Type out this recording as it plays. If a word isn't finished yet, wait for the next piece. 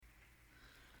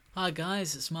Hi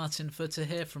guys, it's Martin Footer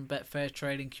here from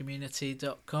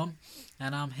betfairtradingcommunity.com,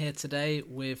 and I'm here today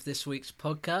with this week's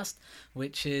podcast,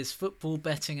 which is football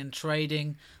betting and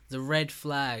trading, the red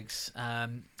flags.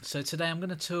 So today I'm going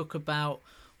to talk about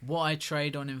what I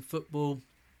trade on in football,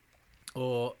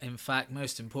 or in fact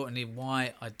most importantly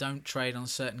why I don't trade on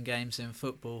certain games in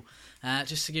football,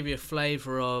 just to give you a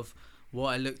flavour of what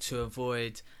I look to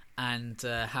avoid and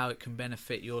how it can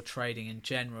benefit your trading in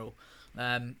general.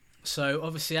 So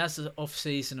obviously, as the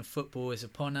off-season of football is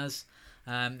upon us,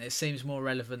 it seems more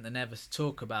relevant than ever to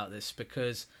talk about this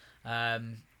because,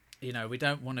 we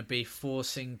don't want to be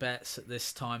forcing bets at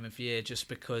this time of year just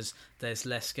because there's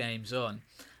less games on.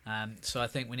 So I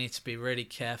think we need to be really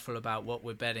careful about what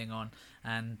we're betting on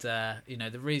and,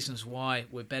 the reasons why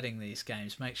we're betting these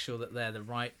games. Make sure that they're the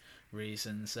right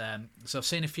reasons. So I've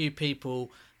seen a few people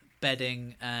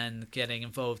betting and getting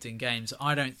involved in games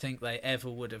I don't think they ever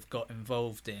would have got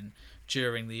involved in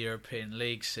during the European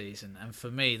League season, and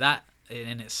for me that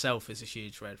in itself is a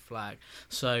huge red flag.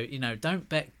 So don't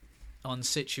bet on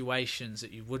situations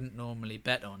that you wouldn't normally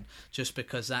bet on just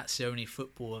because that's the only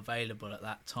football available at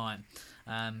that time,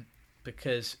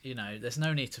 because there's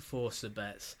no need to force the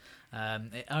bets.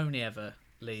 It only ever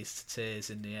leads to tears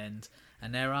in the end,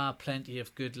 and there are plenty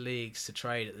of good leagues to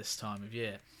trade at this time of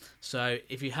year. So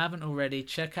if you haven't already,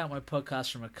 check out my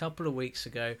podcast from a couple of weeks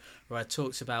ago where I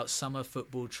talked about summer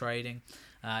football trading.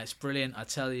 It's brilliant. I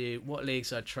tell you what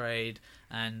leagues I trade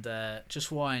and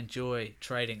just why I enjoy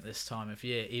trading at this time of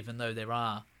year, even though there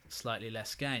are slightly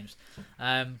less games.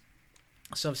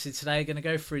 So obviously today I'm going to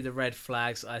go through the red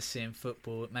flags I see in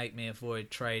football that make me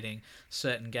avoid trading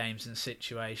certain games and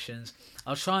situations.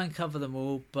 I'll try and cover them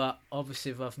all, but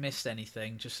obviously if I've missed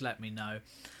anything, just let me know.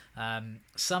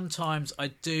 Sometimes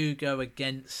I do go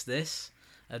against this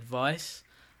advice,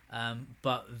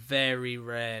 but very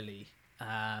rarely,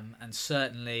 and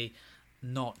certainly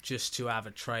not just to have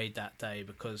a trade that day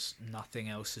because nothing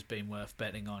else has been worth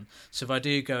betting on. So if I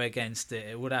do go against it,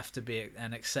 it would have to be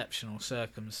an exceptional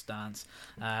circumstance,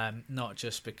 not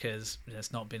just because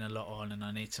there's not been a lot on and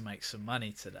I need to make some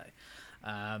money today.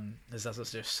 As I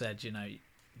just said,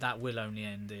 that will only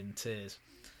end in tears.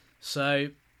 So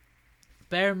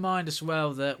bear in mind as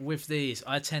well that with these,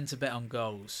 I tend to bet on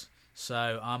goals.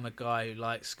 So I'm a guy who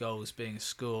likes goals being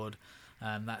scored.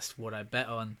 That's what I bet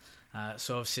on.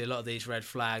 So obviously a lot of these red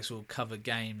flags will cover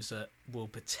games that will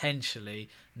potentially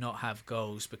not have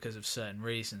goals because of certain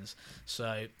reasons.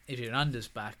 So if you're an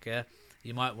unders backer,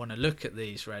 you might want to look at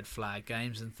these red flag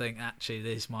games and think, actually,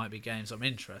 these might be games I'm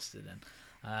interested in.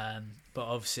 But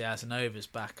obviously as an overs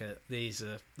backer, these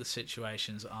are the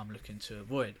situations that I'm looking to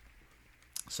avoid.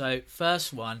 So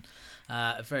first one,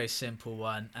 a very simple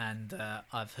one, and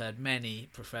I've heard many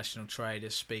professional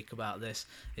traders speak about this,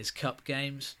 is cup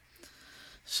games.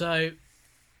 So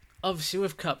obviously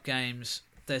with cup games,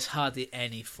 there's hardly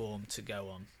any form to go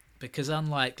on because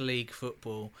unlike league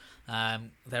football,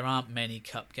 there aren't many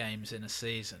cup games in a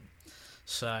season.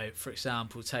 So for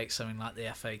example, take something like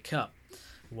the FA Cup,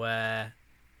 where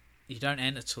you don't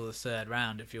enter till the third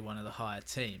round if you're one of the higher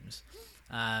teams.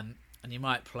 And you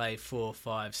might play 4,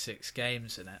 5, 6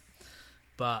 games in it,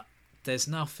 but there's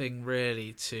nothing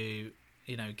really to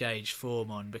gauge form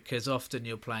on because often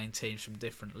you're playing teams from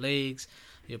different leagues.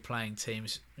 You're playing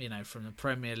teams from the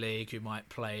Premier League who might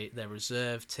play their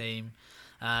reserve team,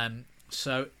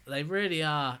 so they really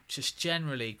are just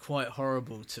generally quite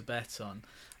horrible to bet on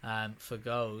for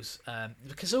goals,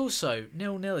 because also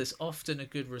 0-0 is often a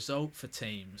good result for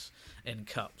teams in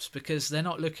cups because they're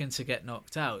not looking to get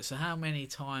knocked out. So how many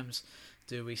times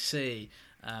do we see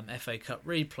FA Cup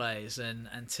replays and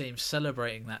teams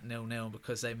celebrating that 0-0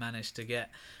 because they managed to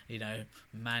get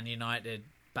Man United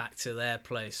back to their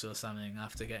place or something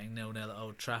after getting 0-0 at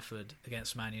Old Trafford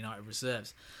against Man United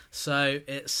reserves. So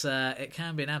it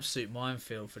can be an absolute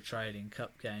minefield for trading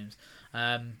cup games.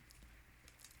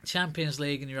 Champions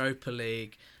League and Europa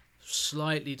League,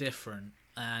 slightly different,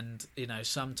 and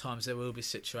sometimes there will be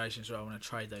situations where I want to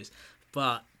trade those,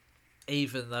 but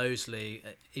even those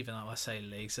even though I say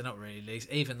leagues, they're not really leagues,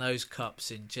 even those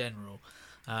cups in general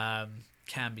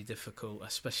can be difficult,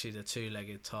 especially the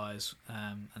two-legged ties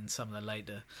and some of the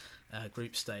later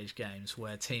group stage games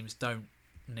where teams don't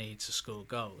need to score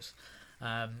goals.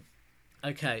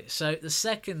 Okay, so the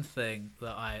second thing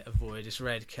that I avoid is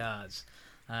red cards.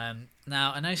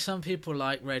 Now, I know some people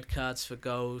like red cards for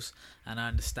goals, and I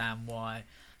understand why.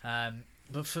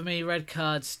 But for me, red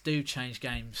cards do change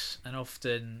games and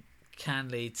often can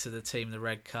lead to the team, the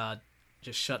red card,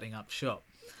 just shutting up shop.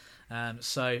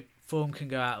 So form can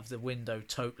go out of the window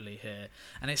totally here.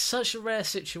 And it's such a rare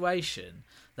situation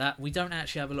that we don't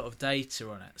actually have a lot of data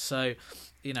on it. So,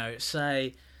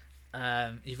 say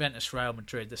Juventus Real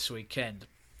Madrid this weekend.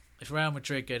 If Real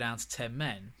Madrid go down to 10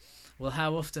 men, well,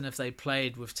 how often have they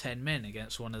played with 10 men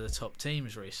against one of the top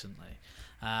teams recently?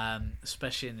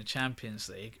 Especially in the Champions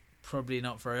League, probably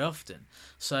not very often.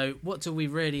 So what do we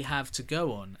really have to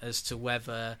go on as to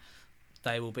whether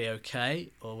they will be okay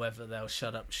or whether they'll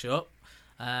shut up shop?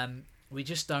 We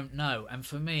just don't know. And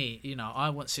for me, I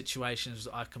want situations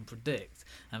that I can predict.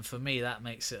 And for me, that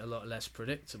makes it a lot less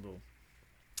predictable.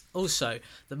 Also,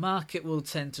 the market will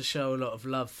tend to show a lot of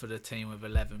love for the team with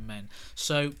 11 men.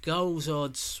 So goals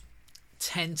odds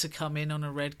tend to come in on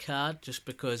a red card just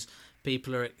because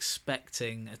people are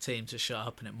expecting a team to shut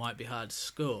up and it might be hard to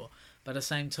score. But at the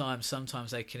same time,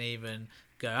 sometimes they can even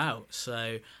go out.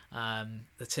 So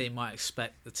the team might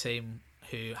expect the team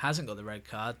who hasn't got the red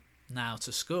card now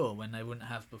to score when they wouldn't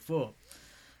have before.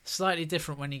 Slightly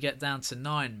different when you get down to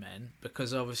 9 men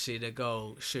because obviously the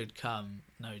goal should come,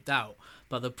 no doubt.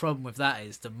 But the problem with that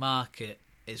is the market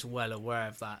is well aware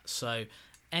of that. So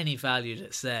any value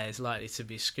that's there is likely to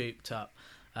be scooped up,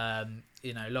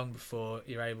 long before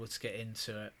you're able to get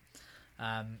into it.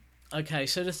 Okay,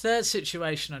 so the third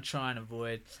situation I try and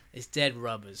avoid is dead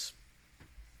rubbers.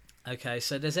 Okay,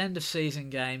 so there's end of season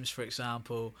games, for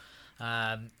example,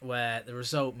 where the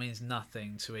result means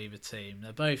nothing to either team.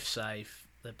 They're both safe.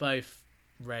 They're both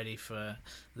ready for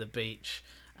the beach.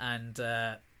 And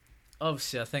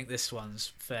obviously, I think this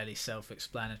one's fairly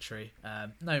self-explanatory.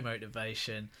 No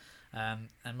motivation.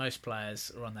 And most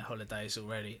players are on their holidays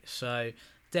already. So,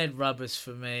 dead rubbers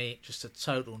for me, just a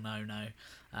total no-no.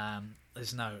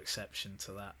 There's no exception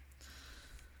to that.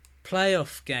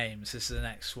 Playoff games is the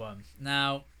next one.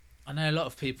 Now, I know a lot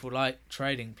of people like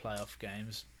trading playoff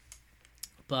games,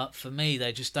 but for me,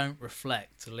 they just don't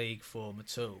reflect league form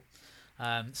at all.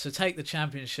 So take the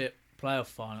Championship playoff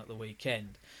final at the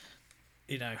weekend.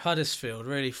 Huddersfield,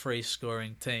 really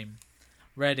free-scoring team.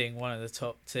 Reading, one of the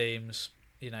top teams,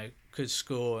 could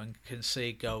score and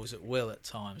concede goals at will at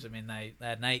times. I mean, they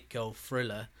had an 8-goal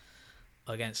thriller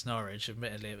against Norwich.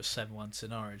 Admittedly, it was 7-1 to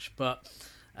Norwich. But,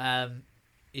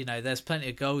 there's plenty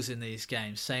of goals in these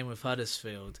games. Same with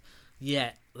Huddersfield.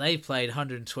 Yet, they played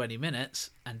 120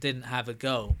 minutes and didn't have a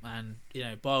goal. And,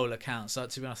 by all accounts,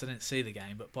 to be honest, I didn't see the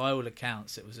game, but by all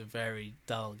accounts, it was a very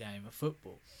dull game of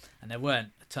football. And there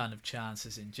weren't a ton of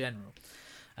chances in general.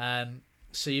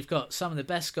 So you've got some of the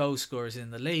best goal scorers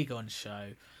in the league on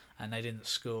show, and they didn't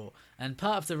score. And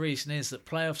part of the reason is that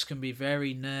playoffs can be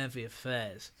very nervy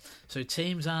affairs. So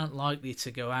teams aren't likely to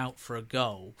go out for a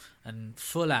goal and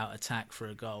full out attack for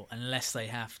a goal unless they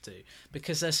have to,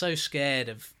 because they're so scared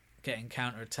of getting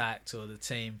counter-attacked or the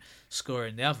team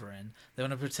scoring the other end. They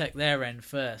want to protect their end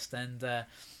first. And,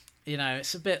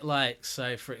 it's a bit like,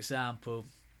 so for example,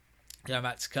 going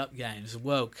back to cup games, the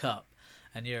World Cup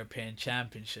and European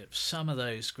Championships, some of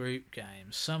those group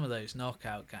games, some of those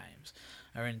knockout games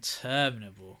are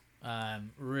interminable,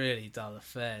 really dull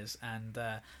affairs, and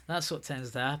that's what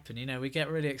tends to happen. We get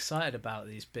really excited about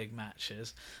these big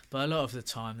matches, but a lot of the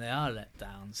time they are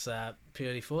letdowns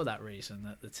purely for that reason,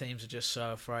 that the teams are just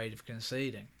so afraid of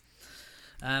conceding.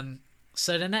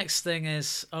 So the next thing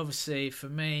is, obviously for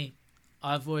me,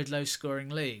 I avoid low scoring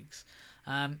leagues.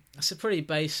 It's a pretty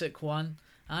basic one.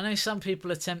 I know some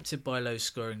people are tempted by low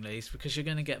scoring leagues because you're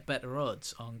going to get better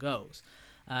odds on goals.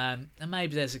 And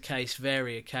maybe there's a case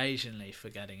very occasionally for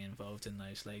getting involved in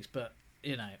those leagues, but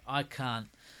I can't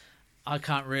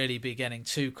really be getting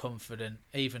too confident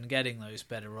even getting those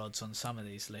better odds on some of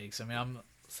these leagues. I mean, I'm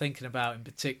thinking about in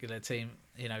particular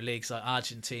leagues like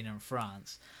Argentina and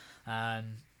France,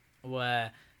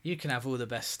 where you can have all the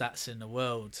best stats in the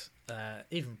world,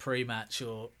 even pre-match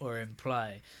or in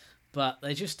play, but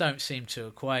they just don't seem to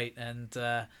equate, and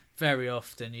very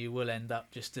often you will end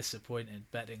up just disappointed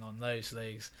betting on those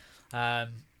leagues.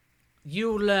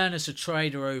 You'll learn as a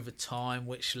trader over time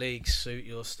which leagues suit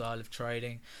your style of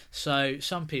trading. So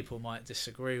some people might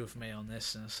disagree with me on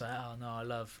this and say, oh no, I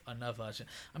love Argentina.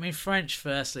 I mean, French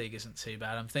First League isn't too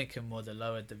bad. I'm thinking more the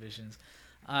lower divisions.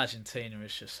 Argentina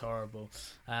is just horrible.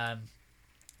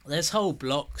 There's whole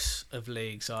blocks of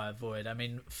leagues I avoid. I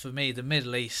mean, for me, the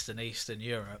Middle East and Eastern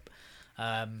Europe,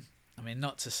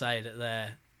 not to say that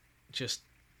they're just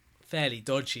fairly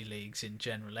dodgy leagues in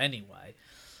general anyway,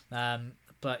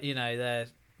 but they're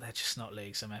just not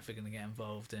leagues I'm ever going to get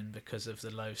involved in because of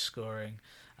the low scoring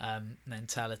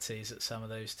mentalities that some of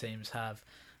those teams have.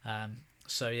 And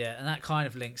that kind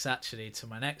of links actually to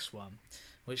my next one,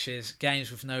 which is games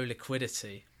with no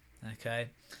liquidity. Okay,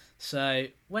 so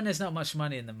when there's not much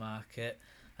money in the market,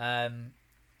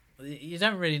 you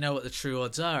don't really know what the true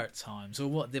odds are at times, or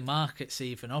what the market's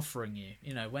even offering you,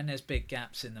 when there's big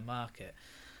gaps in the market.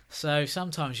 So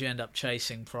sometimes you end up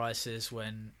chasing prices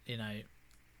when,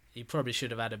 you probably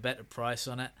should have had a better price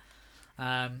on it.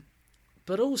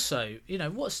 But also,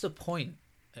 what's the point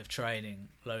of trading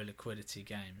low liquidity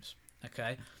games?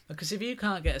 Okay, because if you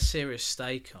can't get a serious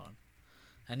stake on,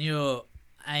 and your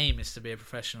aim is to be a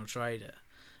professional trader,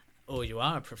 or you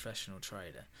are a professional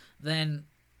trader, then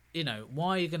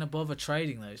why are you going to bother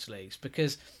trading those leagues?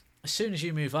 Because as soon as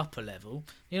you move up a level,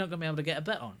 you're not going to be able to get a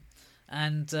bet on.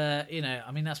 And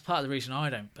that's part of the reason I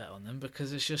don't bet on them,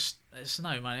 because it's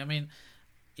no money. I mean,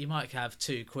 you might have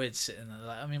 £2 sitting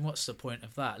there. What's the point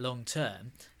of that long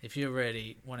term? If you're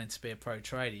really wanting to be a pro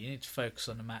trader, you need to focus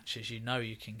on the matches you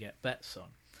can get bets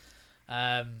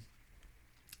on.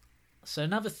 So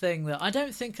another thing that I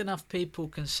don't think enough people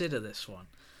consider this one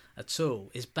at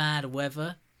all is bad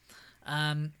weather.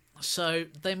 So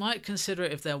they might consider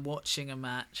it if they're watching a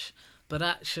match, but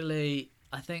actually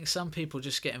I think some people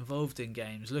just get involved in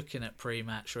games looking at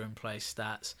pre-match or in-play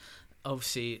stats.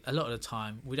 Obviously, a lot of the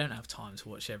time, we don't have time to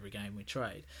watch every game we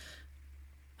trade.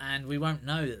 And we won't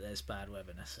know that there's bad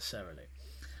weather necessarily.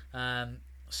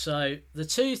 So the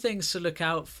two things to look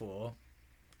out for,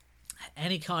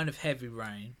 any kind of heavy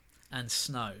rain and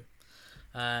snow.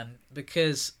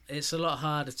 Because it's a lot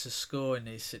harder to score in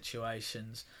these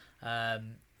situations.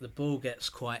 The ball gets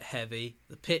quite heavy.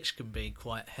 The pitch can be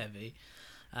quite heavy.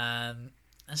 And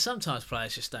sometimes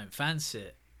players just don't fancy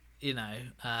it.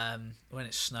 When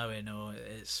it's snowing or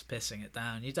it's pissing it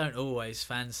down, you don't always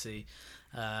fancy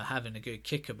having a good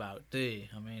kickabout, do you?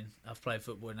 I've played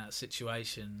football in that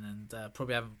situation and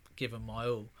probably haven't given my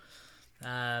all.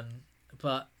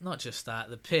 But not just that,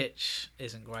 the pitch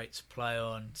isn't great to play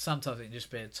on. Sometimes it can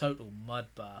just be a total mud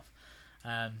bath.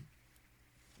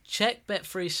 Check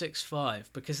Bet365,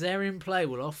 because their in-play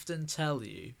will often tell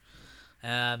you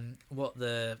what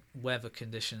the weather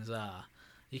conditions are.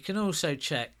 You can also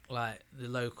check the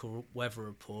local weather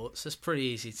reports. It's pretty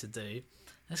easy to do.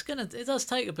 It does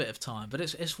take a bit of time, but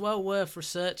it's well worth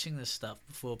researching this stuff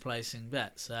before placing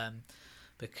bets.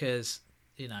 Because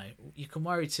you can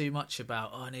worry too much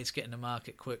about I need to get in the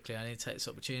market quickly. I need to take this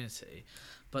opportunity,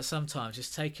 but sometimes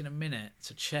just taking a minute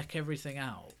to check everything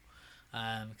out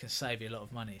can save you a lot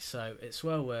of money. So it's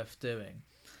well worth doing.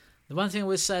 The one thing I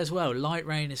would say as well, light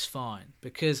rain is fine,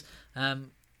 because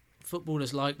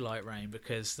footballers like light rain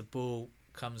because the ball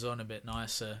comes on a bit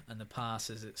nicer and the pass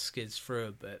as it skids through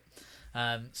a bit.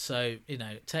 So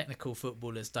technical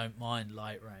footballers don't mind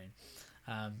light rain.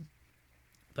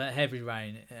 But heavy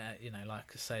rain,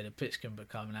 like I say, the pitch can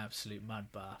become an absolute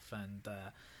mud bath, and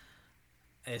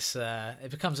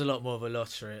it becomes a lot more of a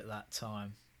lottery at that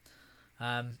time.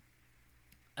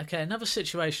 Okay, another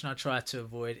situation I try to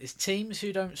avoid is teams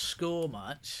who don't score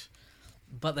much,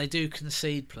 but they do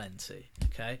concede plenty.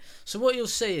 Okay, so what you'll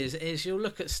see is you'll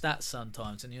look at stats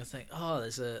sometimes and you'll think,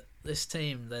 this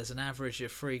team, there's an average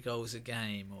of 3 goals a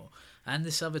game, and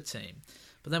this other team.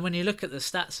 But then when you look at the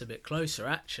stats a bit closer,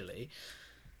 actually,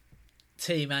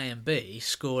 team A and B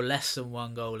score less than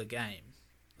 1 goal a game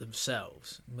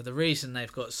themselves. But the reason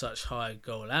they've got such high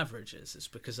goal averages is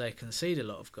because they concede a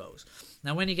lot of goals.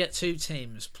 Now, when you get two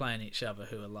teams playing each other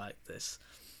who are like this,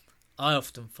 I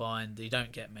often find you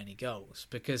don't get many goals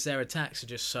because their attacks are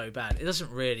just so bad. It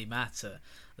doesn't really matter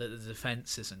that the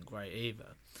defence isn't great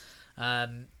either.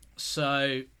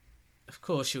 So, of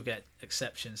course, you'll get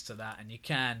exceptions to that, and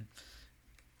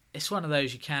it's one of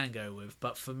those you can go with,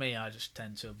 but for me, I just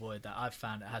tend to avoid that. I've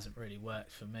found it hasn't really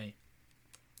worked for me.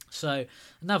 So,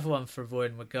 another one for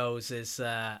avoiding with goals is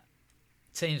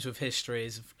teams with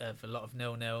histories of a lot of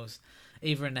 0-0s,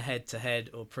 either in the head-to-head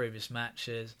or previous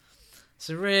matches.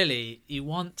 So really, you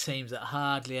want teams that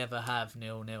hardly ever have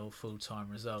 0-0 full-time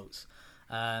results.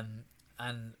 And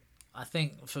I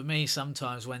think for me,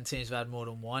 sometimes when teams have had more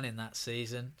than one in that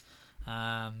season,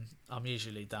 I'm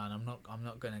usually done. I'm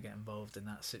not going to get involved in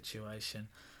that situation.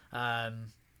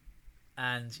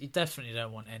 And you definitely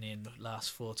don't want any in the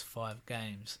last 4 to 5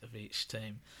 games of each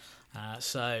team.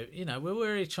 So we're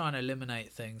really trying to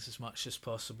eliminate things as much as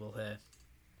possible here.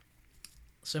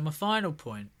 So my final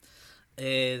point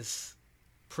is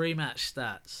pre-match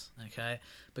stats, okay?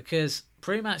 Because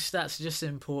pre-match stats are just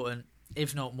important,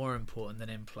 if not more important than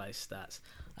in-play stats.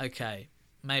 Okay,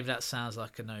 maybe that sounds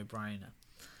like a no-brainer.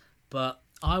 But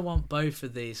I want both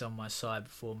of these on my side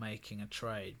before making a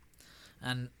trade.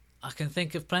 And I can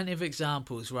think of plenty of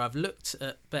examples where I've looked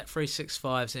at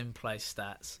Bet365's in-play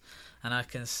stats and I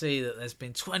can see that there's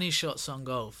been 20 shots on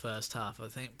goal first half. I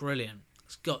think, brilliant,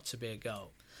 it's got to be a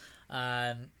goal.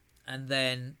 And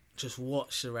then just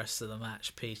watch the rest of the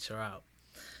match peter out.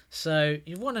 So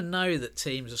you want to know that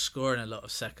teams are scoring a lot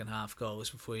of second half goals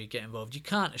before you get involved. You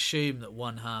can't assume that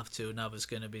one half to another is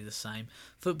going to be the same.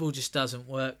 Football just doesn't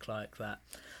work like that.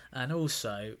 And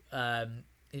also,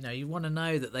 you want to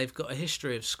know that they've got a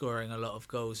history of scoring a lot of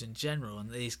goals in general, and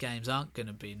these games aren't going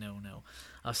to be 0-0.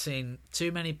 I've seen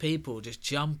too many people just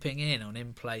jumping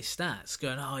in play stats,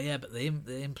 going, "Oh yeah, but the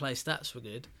in play stats were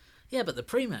good." Yeah, but the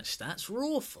pre-match stats were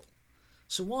awful.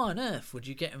 So why on earth would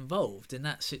you get involved in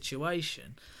that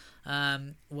situation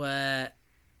where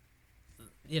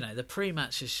the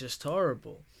pre-match is just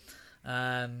horrible?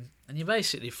 And you're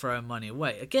basically throwing money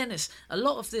away. Again, it's a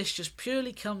lot of this just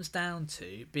purely comes down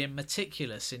to being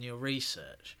meticulous in your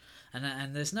research,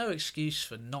 and there's no excuse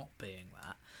for not being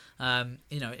that.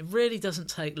 It really doesn't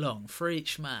take long for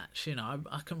each match.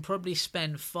 I can probably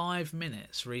spend 5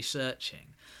 minutes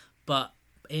researching, but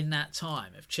in that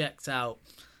time, I've checked out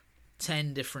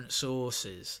 10 different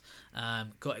sources,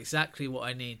 got exactly what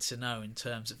I need to know in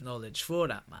terms of knowledge for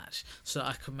that match, so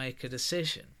I can make a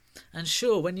decision. And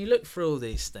sure, when you look for all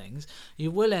these things, you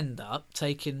will end up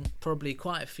taking probably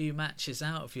quite a few matches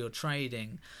out of your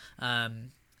trading,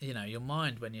 your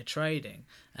mind when you're trading.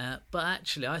 But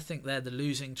actually, I think they're the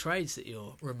losing trades that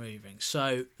you're removing.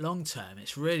 So long term,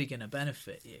 it's really going to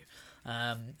benefit you,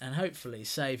 and hopefully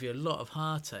save you a lot of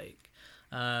heartache.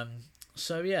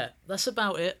 So yeah, that's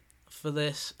about it for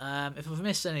this. If I've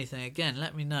missed anything, again,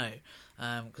 let me know,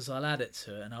 because I'll add it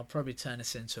to it, and I'll probably turn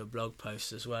this into a blog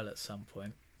post as well at some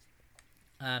point.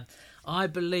 I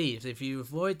believe if you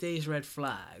avoid these red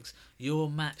flags, your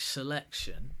match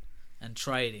selection and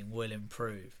trading will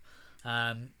improve.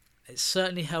 It's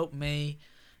certainly helped me.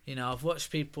 I've watched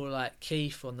people like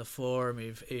Keith on the forum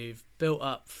who've built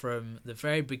up from the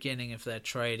very beginning of their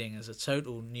trading as a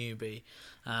total newbie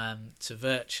to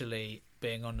virtually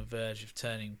being on the verge of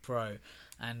turning pro.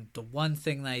 And the one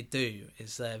thing they do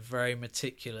is they're very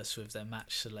meticulous with their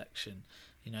match selection.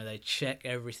 They check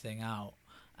everything out.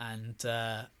 And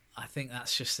I think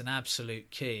that's just an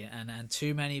absolute key. And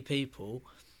too many people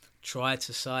try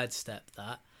to sidestep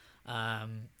that. I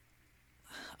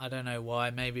don't know why.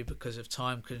 Maybe because of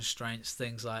time constraints,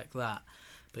 things like that.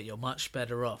 But you're much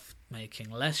better off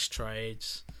making less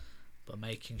trades, but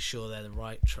making sure they're the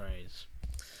right trades.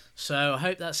 So I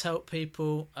hope that's helped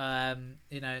people.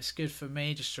 It's good for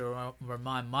me just to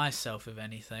remind myself of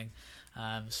anything,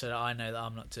 so that I know that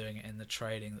I'm not doing it in the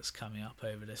trading that's coming up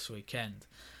over this weekend.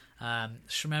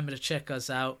 Just remember to check us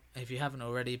out if you haven't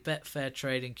already.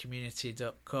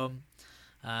 betfairtradingcommunity.com.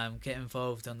 Get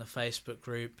involved on the Facebook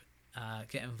group.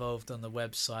 Get involved on the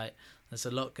website. There's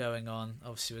a lot going on.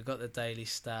 Obviously, we've got the daily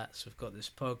stats. We've got this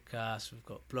podcast. We've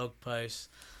got blog posts.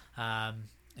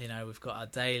 We've got our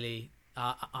daily.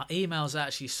 Our emails are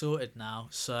actually sorted now,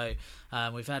 so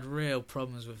we've had real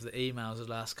problems with the emails the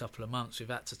last couple of months. We've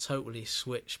had to totally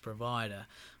switch provider,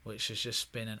 which has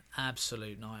just been an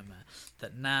absolute nightmare.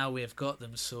 That now we've got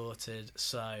them sorted,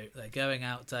 so they're going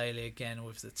out daily again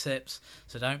with the tips,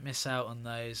 so don't miss out on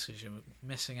those because you're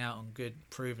missing out on good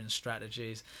proven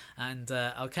strategies. And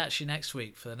I'll catch you next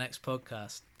week for the next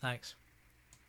podcast. Thanks.